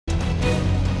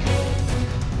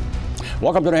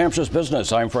Welcome to New Hampshire's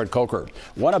Business. I'm Fred Kocher.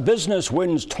 When a business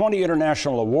wins 20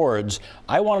 international awards,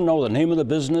 I want to know the name of the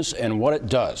business and what it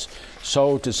does.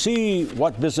 So to see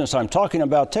what business I'm talking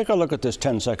about, take a look at this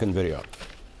 10-second video.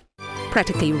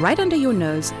 Practically right under your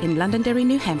nose in Londonderry,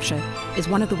 New Hampshire, is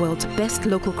one of the world's best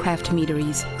local craft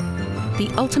meaderies.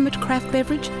 The ultimate craft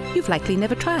beverage you've likely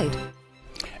never tried.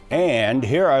 And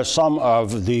here are some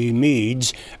of the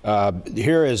meads.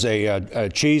 Here is a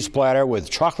cheese platter with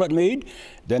chocolate mead.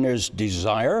 Then there's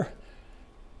Desire.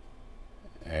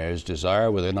 There's Desire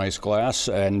with a nice glass.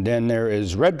 And then there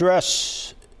is Red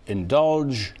Dress,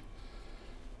 Indulge,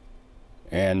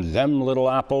 and Them Little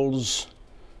Apples.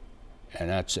 And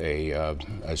that's a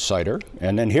cider.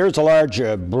 And then here's a large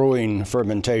brewing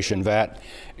fermentation vat.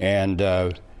 And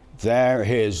here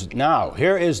is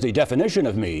the definition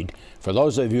of mead. For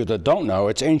those of you that don't know,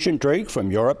 it's ancient drink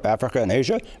from Europe, Africa, and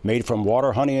Asia, made from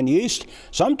water, honey, and yeast,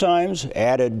 sometimes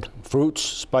added fruits,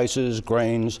 spices,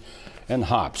 grains, and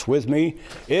hops. With me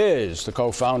is the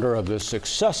co-founder of this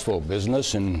successful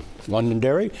business in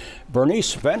Londonderry,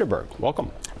 Berniece Berg.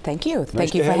 Welcome. Thank you.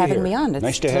 Thank you for having me on. It's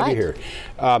nice to have you here.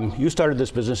 You started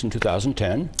this business in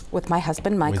 2010. With my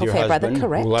husband, Michael Fairbrother,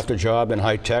 correct. Who left a job in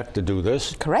high tech to do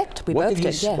this. Correct. We both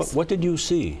did, yes. What did you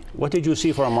see? What did you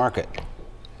see for a market?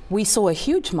 We saw a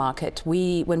huge market.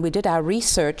 When we did our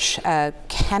research,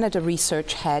 Canada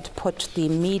Research had put the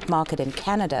mead market in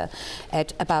Canada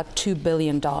at about $2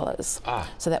 billion.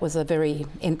 So that was a very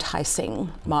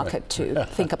enticing market to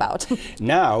think about.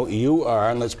 Now you are,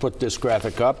 and let's put this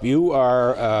graphic up, you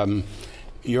are,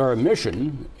 your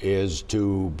mission is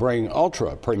to bring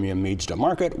ultra premium meads to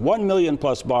market. 1 million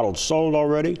plus bottles sold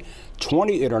already,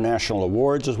 20 international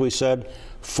awards, as we said,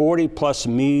 40 plus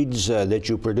meads that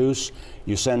you produce.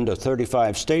 You send to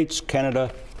 35 states,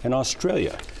 Canada, and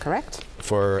Australia. Correct.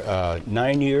 For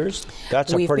 9 years.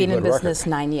 That's a pretty good record. We've been in business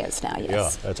 9 years now, yes. Yeah,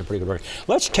 that's a pretty good record.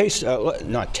 Let's taste,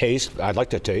 not taste, I'd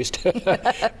like to taste,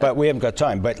 but we haven't got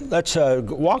time. But let's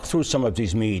walk through some of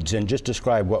these meads and just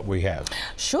describe what we have.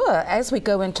 Sure. As we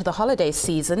go into the holiday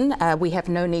season, we have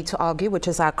No Need to Argue, which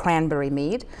is our cranberry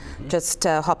mead. Just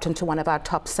hopped into one of our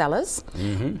top sellers.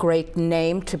 Great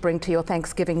name to bring to your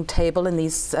Thanksgiving table in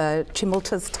these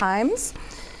tumultuous times.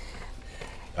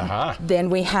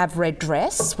 Then we have Red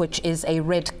Dress, which is a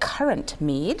red currant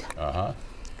mead.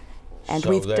 And so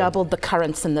we've doubled the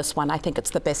currants in this one. I think it's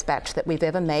the best batch that we've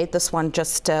ever made. This one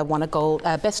just won a gold,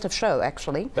 best of show,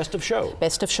 actually. Best of show?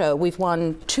 Best of show. We've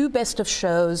won 2 best of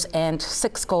shows and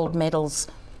 6 gold medals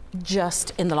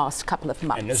just in the last couple of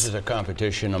months. And this is a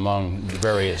competition among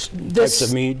various types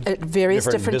of mead? Various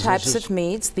different types of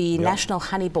meads. The National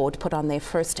Honey Board put on their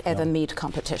first ever mead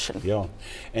competition. Yeah.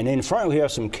 And in front we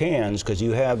have some cans, because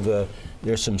you have,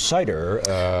 there's some cider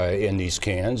in these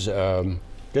cans.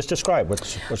 Just describe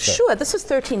what's that? Sure. This is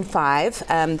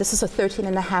 13.5. This is a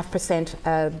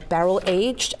 13.5%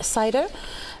 barrel-aged cider.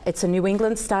 It's a New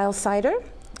England style cider.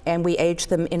 And we age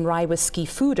them in rye whiskey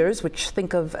foeders, which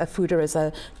think of a foeder as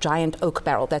a giant oak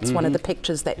barrel. That's one of the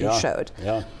pictures that you showed.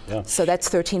 So that's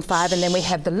 13.5, and then we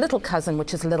have the little cousin,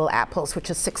 which is Little Apples,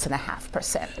 which is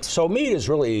 6.5%. So mead is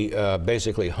really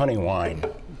basically honey wine.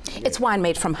 It's wine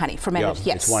made from honey, fermented,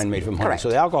 yes. It's wine made from honey. Correct. So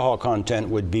the alcohol content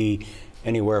would be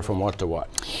anywhere from what to what?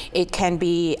 It can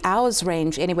be, ours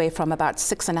range anywhere from about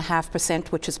 6.5%,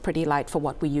 which is pretty light for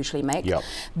what we usually make.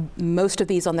 Most of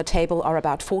these on the table are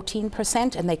about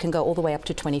 14%, and they can go all the way up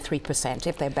to 23%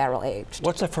 if they're barrel aged.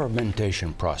 What's the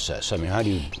fermentation process? I mean, how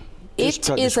do you... It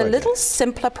is a little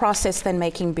simpler process than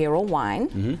making beer or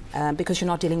wine, because you're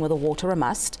not dealing with a water or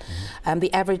must.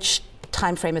 The average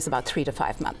time frame is about 3 to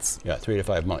 5 months. Yeah, 3 to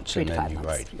 5 months. 3 to 5 months.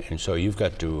 Right, and so you've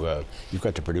got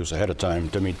to produce ahead of time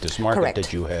to meet this market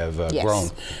that you have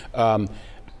grown.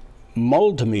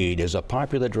 Mulled mead is a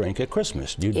popular drink at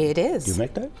Christmas. It is. Do you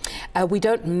make that? We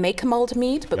don't make mulled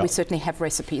mead, but we certainly have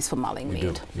recipes for mulling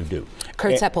mead. You do.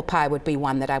 Kurt's apple pie would be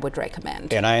one that I would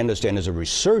recommend. And I understand there's a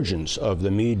resurgence of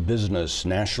the mead business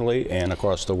nationally and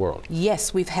across the world.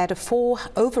 Yes, we've had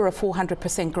over a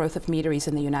 400% growth of meaderies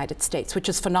in the United States, which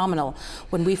is phenomenal.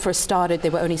 When we first started,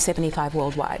 there were only 75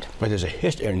 worldwide. But there's a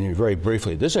history, and very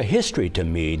briefly, there's a history to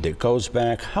mead that goes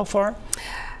back how far?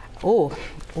 Oh,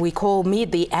 we call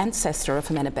mead the ancestor of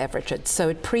fermented beverages, so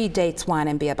it predates wine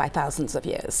and beer by thousands of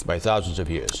years. By thousands of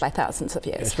years? By thousands of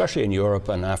years. Especially in Europe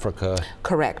and Africa?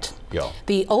 Correct. Yeah.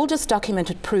 The oldest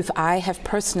documented proof I have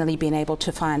personally been able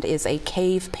to find is a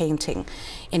cave painting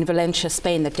in Valencia,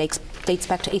 Spain that dates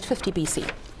back to 850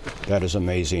 BC. That is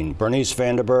amazing. Berniece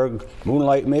Berg,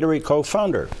 Moonlight Meadery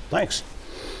co-founder. Thanks.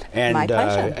 And, my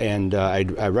pleasure.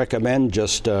 I recommend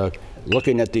just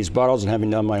looking at these bottles and having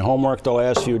done my homework the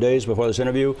last few days before this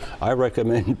interview, I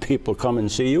recommend people come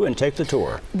and see you and take the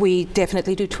tour. We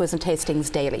definitely do tours and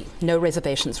tastings daily. No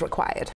reservations required.